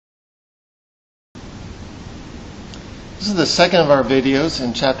This is the second of our videos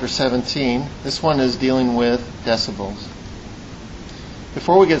in Chapter 17. This one is dealing with decibels.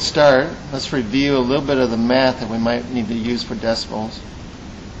 Before we get started, let's review a little bit of the math that we might need to use for decibels.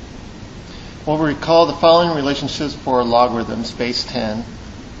 We'll recall the following relationships for logarithms, base 10.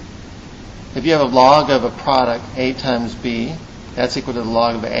 If you have a log of a product, A times B, that's equal to the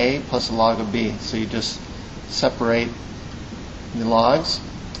log of A plus the log of B. So you just separate the logs.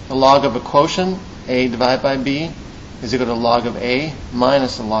 The log of a quotient, A divided by B, is equal to the log of A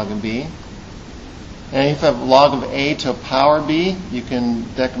minus the log of B. And if you have log of A to a power B, you can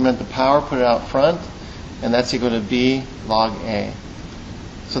decrement the power, put it out front, and that's equal to B log A.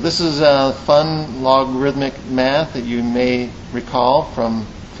 So this is fun logarithmic math that you may recall from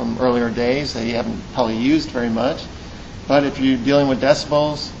earlier days that you haven't probably used very much. But if you're dealing with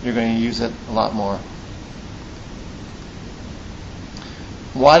decibels, you're going to use it a lot more.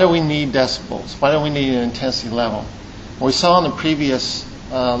 Why do we need decibels? Why do we need an intensity level? Well, we saw in the previous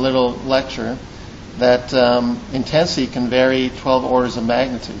little lecture that intensity can vary 12 orders of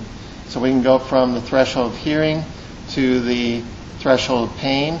magnitude. So we can go from the threshold of hearing to the threshold of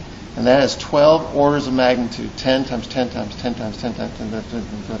pain, and that is 12 orders of magnitude, 10 times 10 times 10 times 10 times 10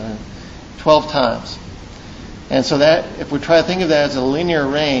 times 12 times. And so that, if we try to think of that as a linear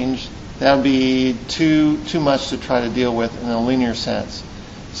range, that would be too much to try to deal with in a linear sense.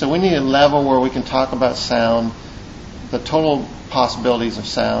 So we need a level where we can talk about sound, the total possibilities of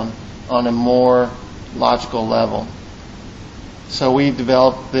sound, on a more logical level. So we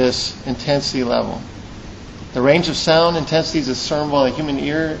developed this intensity level. The range of sound intensities discernible by the human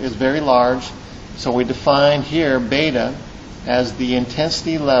ear is very large, so we define here beta as the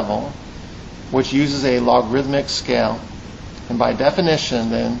intensity level, which uses a logarithmic scale. And by definition,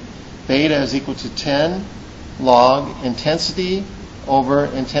 then, beta is equal to 10 log intensity over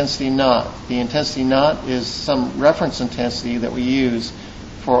intensity naught. The intensity naught is some reference intensity that we use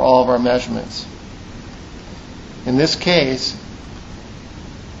for all of our measurements. In this case,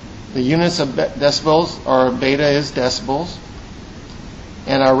 the units of decibels, or beta is decibels,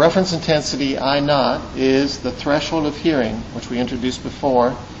 and our reference intensity I naught is the threshold of hearing, which we introduced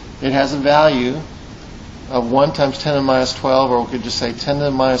before. It has a value of 1 times 10 to the minus 12, or we could just say 10 to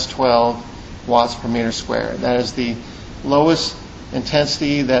the minus 12 watts per meter squared. That is the lowest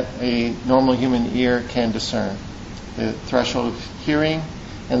intensity that a normal human ear can discern, the threshold of hearing,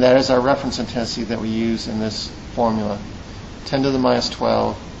 and that is our reference intensity that we use in this formula, 10 to the minus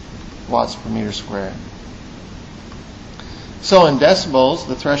 12 watts per meter squared. So in decibels,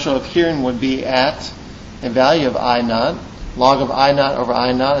 the threshold of hearing would be at a value of I naught. Log of I naught over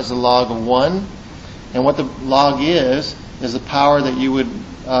I naught is a log of 1. And what the log is the power that you would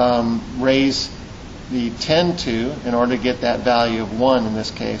raise the 10 to in order to get that value of 1 in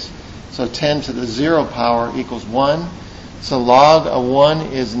this case. So 10 to the 0 power equals 1. So log of 1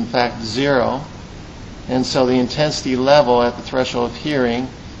 is in fact 0. And so the intensity level at the threshold of hearing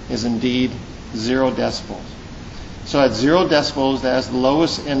is indeed 0 decibels. So at 0 decibels, that is the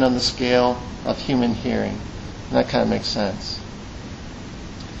lowest end on the scale of human hearing. And that kind of makes sense.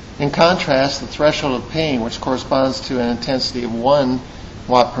 In contrast, the threshold of pain, which corresponds to an intensity of 1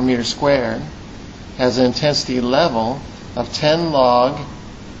 watt per meter squared, has an intensity level of 10 log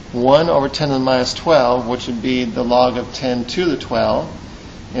 1 over 10 to the minus 12, which would be the log of 10 to the 12.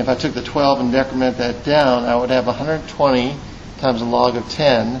 And if I took the 12 and decrement that down, I would have 120 times the log of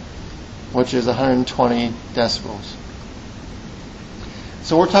 10, which is 120 decibels.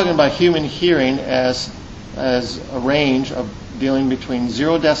 So we're talking about human hearing as a range of dealing between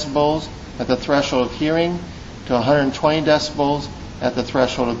 0 decibels at the threshold of hearing to 120 decibels at the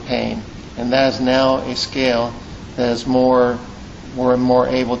threshold of pain. And that is now a scale that is we're more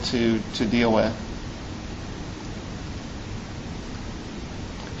able to deal with.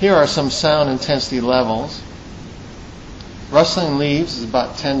 Here are some sound intensity levels. Rustling leaves is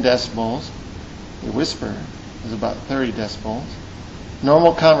about 10 decibels. A whisper is about 30 decibels.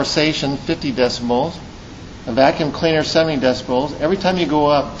 Normal conversation, 50 decibels. A vacuum cleaner, 70 decibels. Every time you go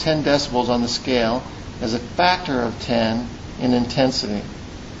up 10 decibels on the scale, there's a factor of 10 in intensity.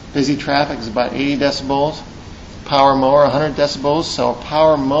 Busy traffic is about 80 decibels. Power mower, 100 decibels. So a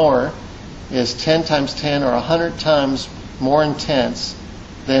power mower is 10 times 10 or 100 times more intense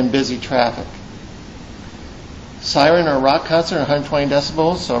than busy traffic. Siren or rock concert, 120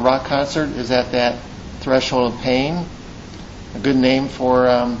 decibels. So a rock concert is at that threshold of pain. A good name for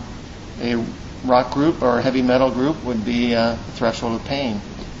a rock group or a heavy metal group would be the threshold of pain,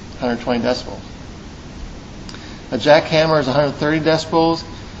 120 decibels. A jackhammer is 130 decibels.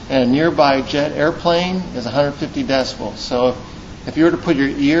 And a nearby jet airplane is 150 decibels. So if you were to put your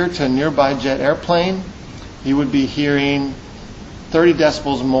ear to a nearby jet airplane, you would be hearing 30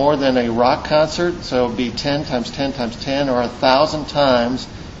 decibels more than a rock concert, so it would be 10 times 10 times 10, or 1,000 times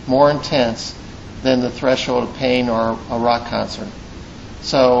more intense than the threshold of pain or a rock concert.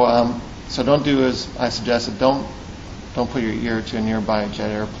 So don't do as I suggested. Don't put your ear to a nearby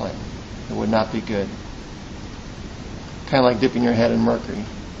jet airplane. It would not be good. Kind of like dipping your head in mercury.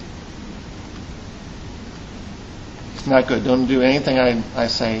 It's not good. Don't do anything I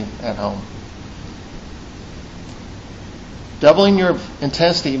say at home. Doubling your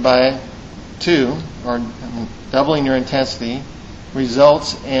intensity by 2, or doubling your intensity,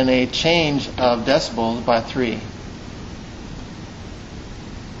 results in a change of decibels by 3.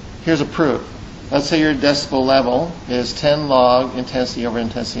 Here's a proof. Let's say your decibel level is 10 log intensity over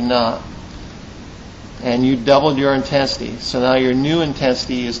intensity naught, and you doubled your intensity. So now your new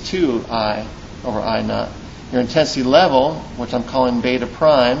intensity is 2I over I naught. Your intensity level, which I'm calling beta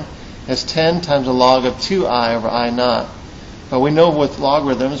prime, is 10 times the log of 2I over I naught. But we know with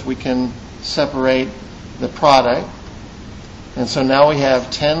logarithms we can separate the product. And so now we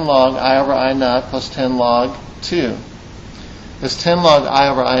have 10 log I over I naught plus 10 log 2. This 10 log I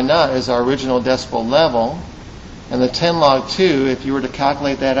over I naught is our original decibel level. And the 10 log 2, if you were to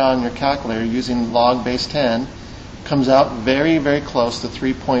calculate that out on your calculator using log base 10, comes out very, very close to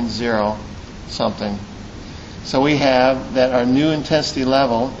 3.0 something. So we have that our new intensity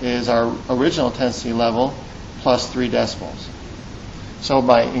level is our original intensity level plus 3 decibels. So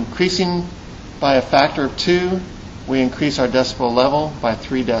by increasing by a factor of 2, we increase our decibel level by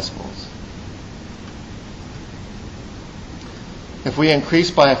 3 decibels. If we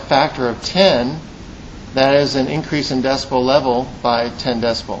increase by a factor of 10, that is an increase in decibel level by 10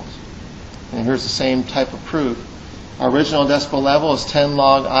 decibels. And here's the same type of proof. Our original decibel level is 10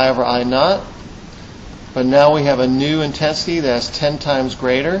 log I over I naught, but now we have a new intensity that's 10 times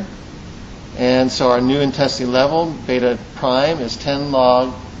greater. And so our new intensity level, beta prime, is 10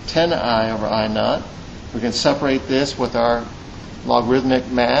 log 10I over I naught. We can separate this with our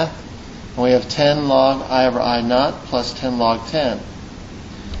logarithmic math. And we have 10 log I over I naught plus 10 log 10.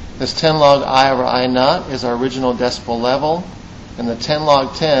 This 10 log I over I naught is our original decibel level. And the 10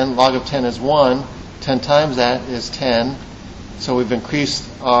 log 10, log of 10 is 1. 10 times that is 10. So we've increased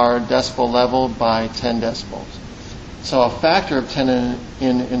our decibel level by 10 decibels. So a factor of 10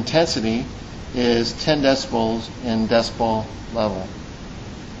 in intensity is 10 decibels in decibel level.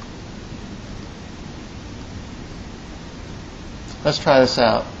 Let's try this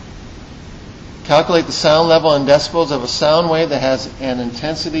out. Calculate the sound level in decibels of a sound wave that has an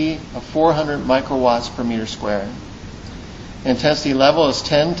intensity of 400 microwatts per meter squared. Intensity level is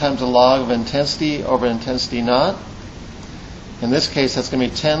 10 times the log of intensity over intensity naught. In this case, that's going to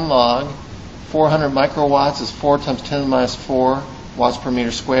be 10 log. 400 microwatts is 4 times 10 to the minus 4 watts per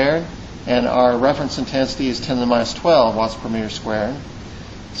meter squared. And our reference intensity is 10 to the minus 12 watts per meter squared.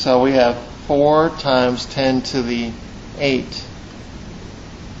 So we have 4 times 10 to the 8,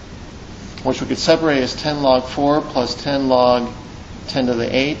 which we could separate as 10 log 4 plus 10 log 10 to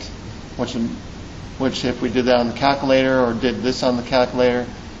the 8, which if we did that on the calculator or did this on the calculator,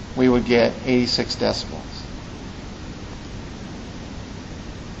 we would get 86 decibels.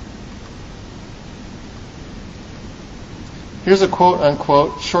 Here's a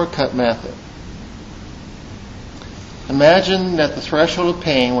quote-unquote shortcut method. Imagine that the threshold of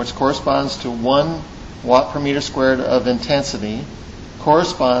pain, which corresponds to 1 watt per meter squared of intensity,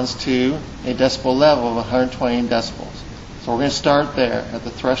 corresponds to a decibel level of 120 decibels. So we're going to start there at the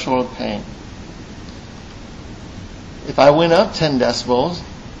threshold of pain. If I went up 10 decibels,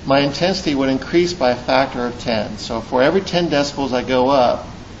 my intensity would increase by a factor of 10. So for every 10 decibels I go up,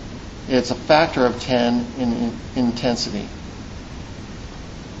 it's a factor of 10 in intensity.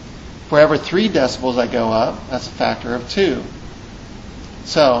 For every 3 decibels I go up, that's a factor of 2.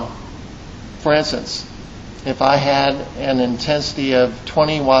 So, for instance, if I had an intensity of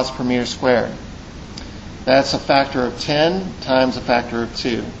 20 watts per meter squared, that's a factor of 10 times a factor of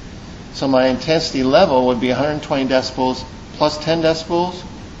 2. So my intensity level would be 120 decibels plus 10 decibels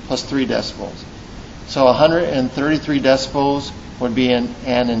plus 3 decibels. So 133 decibels would be an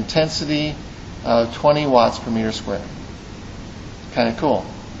intensity of 20 watts per meter squared. Kind of cool.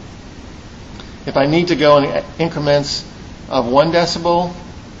 If I need to go in increments of 1 decibel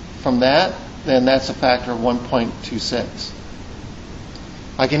from that, then that's a factor of 1.26.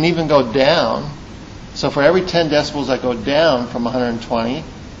 I can even go down. So for every 10 decibels I go down from 120,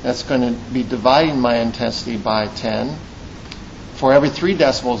 that's going to be dividing my intensity by 10. For every 3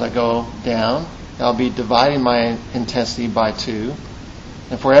 decibels I go down, I'll be dividing my intensity by 2.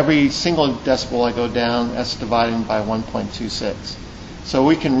 And for every single decibel I go down, that's dividing by 1.26. So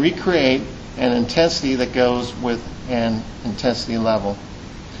we can recreate an intensity that goes with an intensity level.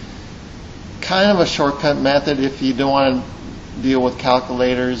 Kind of a shortcut method if you don't want to deal with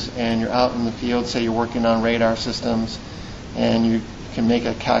calculators and you're out in the field, say you're working on radar systems, and you can make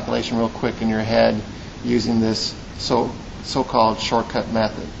a calculation real quick in your head using this so-called shortcut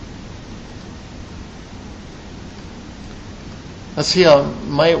method. Let's see how it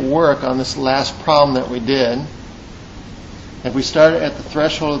might work on this last problem that we did. If we start at the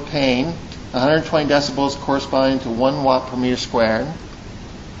threshold of pain, 120 decibels corresponding to 1 watt per meter squared,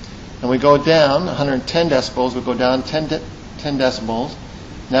 and we go down 110 decibels, we go down 10 decibels.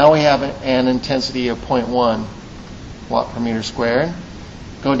 Now we have an intensity of 0.1 watt per meter squared.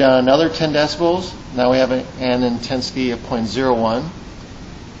 Go down another 10 decibels, now we have an intensity of 0.01.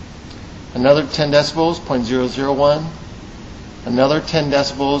 Another 10 decibels, 0.001. Another 10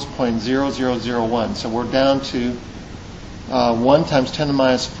 decibels, 0.0001. So we're down to 1 times 10 to the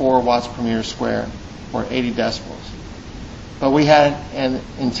minus 4 watts per meter squared, or 80 decibels. But we had an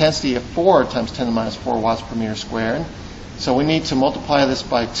intensity of 4 times 10 to the minus 4 watts per meter squared. So we need to multiply this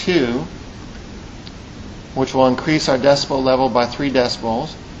by 2, which will increase our decibel level by 3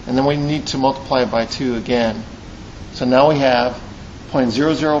 decibels. And then we need to multiply it by 2 again. So now we have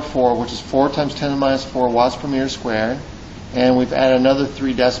 0.004, which is 4 times 10 to the minus 4 watts per meter squared. And we've added another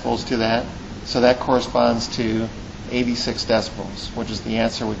 3 decibels to that. So that corresponds to 86 decibels, which is the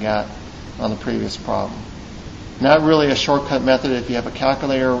answer we got on the previous problem. Not really a shortcut method if you have a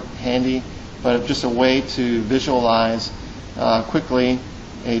calculator handy, but just a way to visualize quickly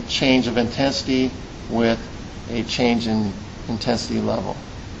a change of intensity with a change in intensity level.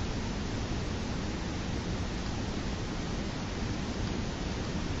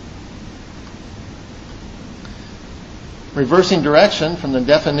 Reversing direction from the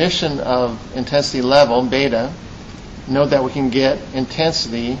definition of intensity level, beta, note that we can get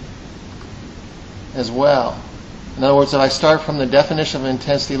intensity as well. In other words, if I start from the definition of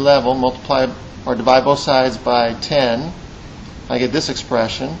intensity level, multiply or divide both sides by 10, I get this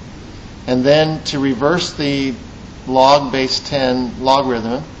expression. And then to reverse the log base 10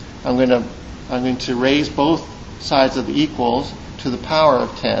 logarithm, I'm going to raise both sides of the equals to the power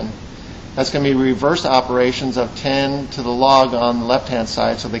of 10. That's going to be reverse operations of 10 to the log on the left-hand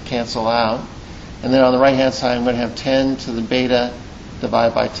side, so they cancel out. And then on the right-hand side, I'm going to have 10 to the beta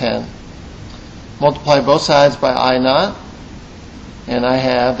divided by 10. Multiply both sides by I naught, and I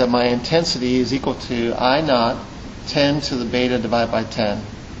have that my intensity is equal to I naught 10 to the beta divided by 10.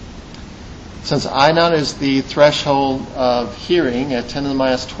 Since I naught is the threshold of hearing at 10 to the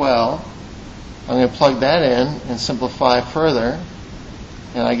minus 12, I'm going to plug that in and simplify further,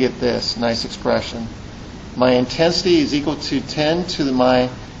 and I get this nice expression. My intensity is equal to 10 to my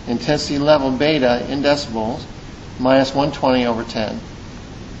intensity level beta in decibels minus 120 over 10.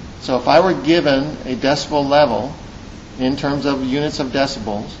 So if I were given a decibel level in terms of units of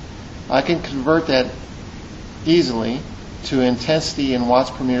decibels, I can convert that easily to intensity in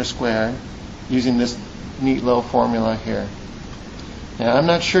watts per meter squared using this neat little formula here. Now, I'm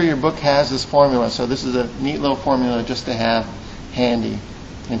not sure your book has this formula, so this is a neat little formula just to have handy.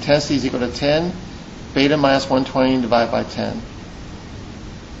 Intensity is equal to 10, beta minus 120 divided by 10.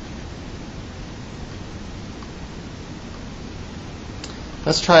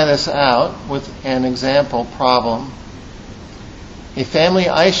 Let's try this out with an example problem. A family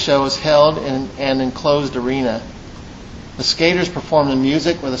ice show is held in an enclosed arena. The skaters perform the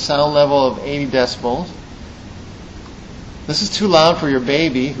music with a sound level of 80 decibels. This is too loud for your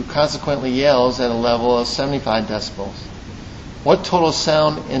baby, who consequently yells at a level of 75 decibels. What total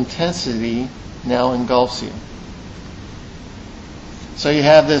sound intensity now engulfs you? So you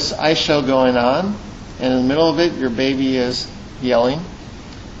have this ice show going on, and in the middle of it, your baby is yelling.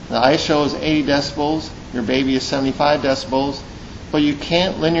 The ice show is 80 decibels, your baby is 75 decibels, but you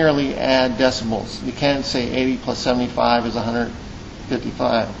can't linearly add decibels. You can't say 80 plus 75 is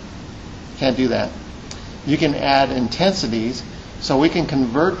 155. Can't do that. You can add intensities, so we can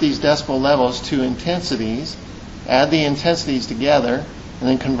convert these decibel levels to intensities, add the intensities together, and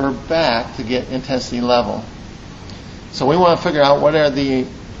then convert back to get intensity level. So we want to figure out what are the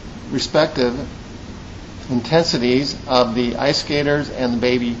respective intensities of the ice skaters and the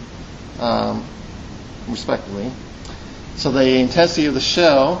baby, respectively. So the intensity of the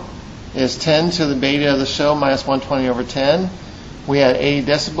show is 10 to the beta of the show minus 120 over 10. We had 80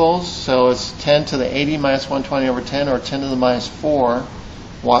 decibels, so it's 10 to the 80 minus 120 over 10, or 10 to the minus 4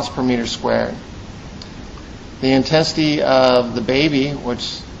 watts per meter squared. The intensity of the baby,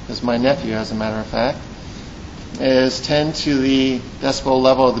 which is my nephew as a matter of fact, is 10 to the decibel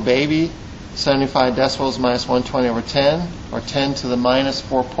level of the baby 75 decibels minus 120 over 10, or 10 to the minus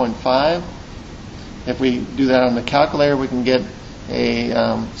 4.5. If we do that on the calculator, we can get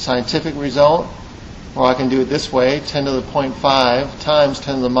a scientific result. Or I can do it this way, 10 to the 0.5 times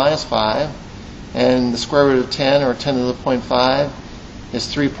 10 to the minus 5. And the square root of 10, or 10 to the 0.5,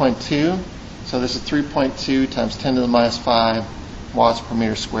 is 3.2. So this is 3.2 times 10 to the minus 5 watts per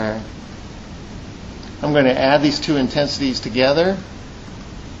meter squared. I'm going to add these two intensities together.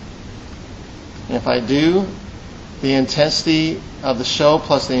 And if I do, the intensity of the show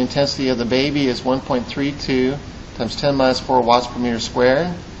plus the intensity of the baby is 1.32 times 10 minus 4 watts per meter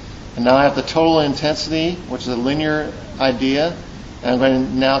squared. And now I have the total intensity, which is a linear idea, and I'm going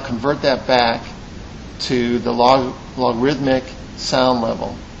to now convert that back to the logarithmic sound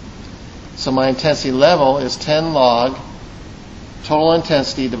level. So my intensity level is 10 log total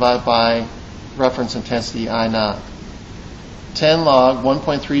intensity divided by reference intensity I naught. 10 log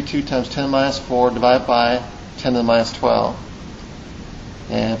 1.32 times 10 minus 4 divided by 10 to the minus 12.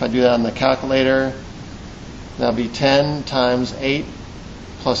 And if I do that on the calculator, that'll be 10 times 8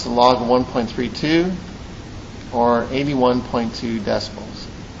 plus the log of 1.32, or 81.2 decibels.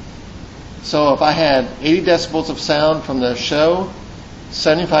 So if I had 80 decibels of sound from the show,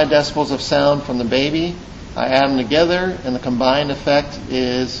 75 decibels of sound from the baby, I add them together, and the combined effect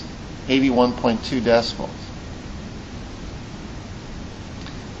is 81.2 decibels.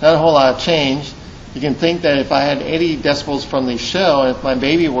 Not a whole lot of change. You can think that if I had 80 decibels from the show, and if my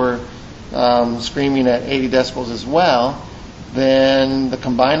baby were screaming at 80 decibels as well, then the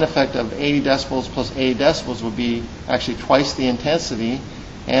combined effect of 80 decibels plus 80 decibels would be actually twice the intensity,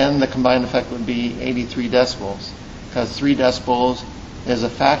 and the combined effect would be 83 decibels, because 3 decibels is a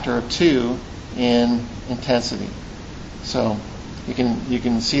factor of 2 in intensity. So you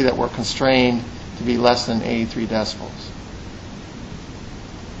can see that we're constrained to be less than 83 decibels.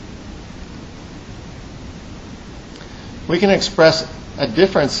 We can express a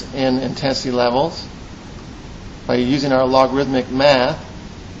difference in intensity levels by using our logarithmic math.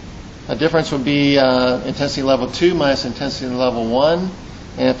 A difference would be intensity level 2 minus intensity level 1.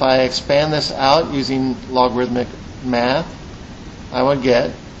 And if I expand this out using logarithmic math, I would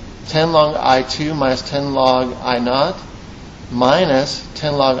get 10 log I2 minus 10 log I naught minus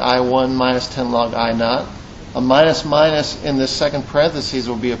 10 log I1 minus 10 log I naught. A minus minus in this second parentheses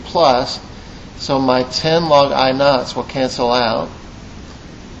will be a plus, so my 10 log I naughts will cancel out.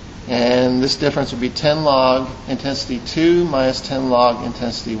 And this difference would be 10 log intensity 2 minus 10 log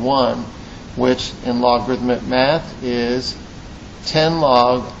intensity 1, which in logarithmic math is 10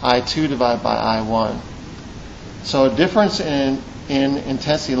 log I2 divided by I1. So a difference in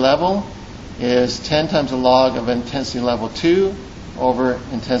intensity level is 10 times the log of intensity level 2 over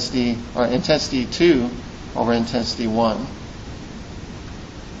intensity 2 over intensity 1.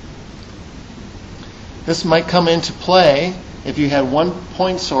 This might come into play if you had one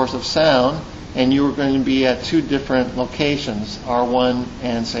point source of sound and you were going to be at two different locations, R1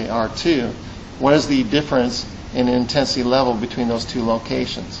 and say R2. What is the difference in intensity level between those two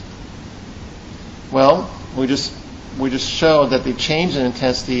locations? Well, we just showed that the change in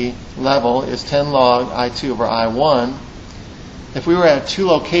intensity level is 10 log I2 over I1. If we were at two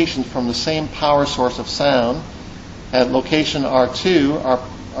locations from the same power source of sound, at location R2,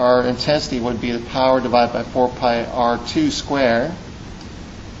 our intensity would be the power divided by 4 pi R2 squared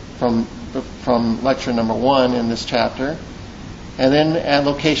from lecture number 1 in this chapter. And then at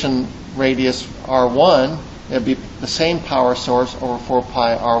location radius R1, it would be the same power source over 4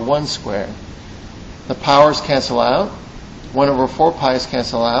 pi R1 squared. The powers cancel out, 1 over 4 pi's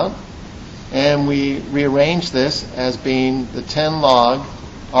cancel out, and we rearrange this as being the 10 log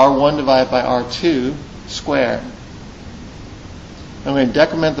R1 divided by R2 squared. I'm going to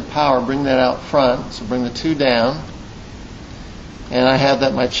decrement the power, bring that out front, so bring the 2 down, and I have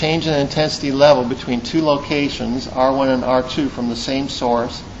that my change in intensity level between two locations, R1 and R2 from the same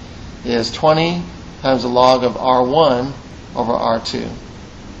source, is 20 times the log of R1 over R2.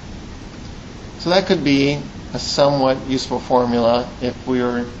 So that could be a somewhat useful formula if we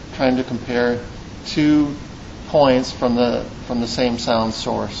were trying to compare 2 points from the same sound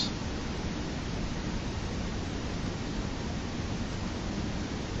source.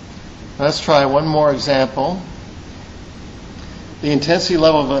 Let's try one more example. The intensity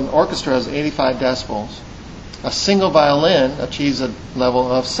level of an orchestra is 85 decibels. A single violin achieves a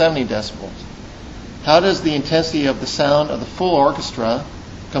level of 70 decibels. How does the intensity of the sound of the full orchestra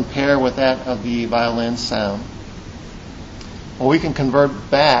compare with that of the violin sound? Well, we can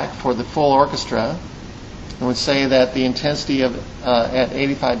convert back for the full orchestra and would say that the intensity of at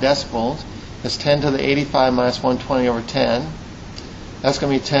 85 decibels is 10 to the 85 minus 120 over 10. That's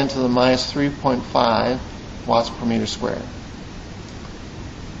going to be 10 to the minus 3.5 watts per meter squared.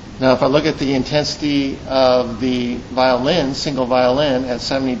 Now if I look at the intensity of the violin, single violin at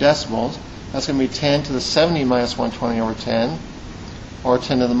 70 decibels, that's going to be 10 to the 70 minus 120 over 10, or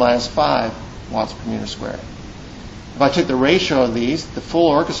 10 to the minus 5 watts per meter squared. If I took the ratio of these, the full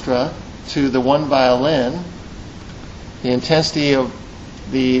orchestra to the one violin, the intensity of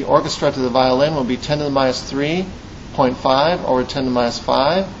the orchestra to the violin will be 10 to the minus 3.5 over 10 to the minus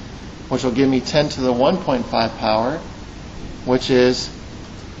 5, which will give me 10 to the 1.5 power, which is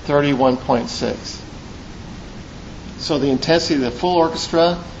 31.6. So the intensity of the full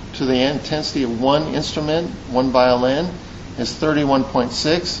orchestra to the intensity of one instrument, one violin, is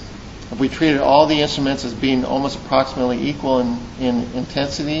 31.6. If we treated all the instruments as being almost approximately equal in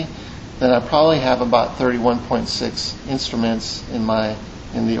intensity, then I probably have about 31.6 instruments in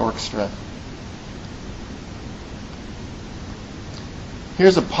the orchestra.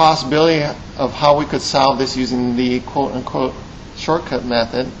 Here's a possibility of how we could solve this using the quote-unquote shortcut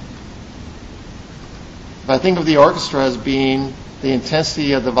method. If I think of the orchestra as being the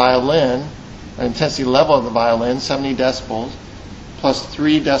intensity of the violin, intensity level of the violin, 70 decibels, plus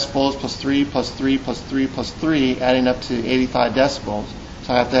 3 decibels, plus 3, plus 3, plus 3, plus 3, adding up to 85 decibels.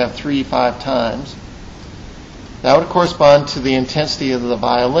 So I have to have 3 5 times. That would correspond to the intensity of the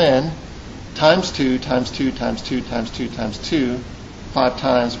violin times 2 times 2 times 2 times 2 times 2, 5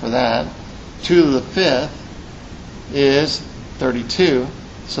 times for that. 2 to the 5th is 32.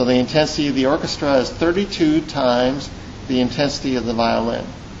 So the intensity of the orchestra is 32 times the intensity of the violin.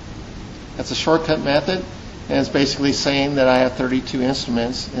 That's a shortcut method, and it's basically saying that I have 32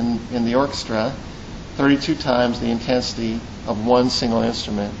 instruments in the orchestra, 32 times the intensity of one single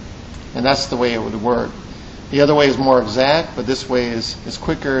instrument. And that's the way it would work. The other way is more exact, but this way is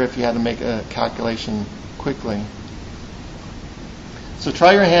quicker if you had to make a calculation quickly. So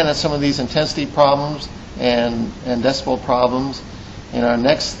try your hand at some of these intensity problems and decibel problems. And our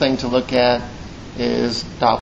next thing to look at is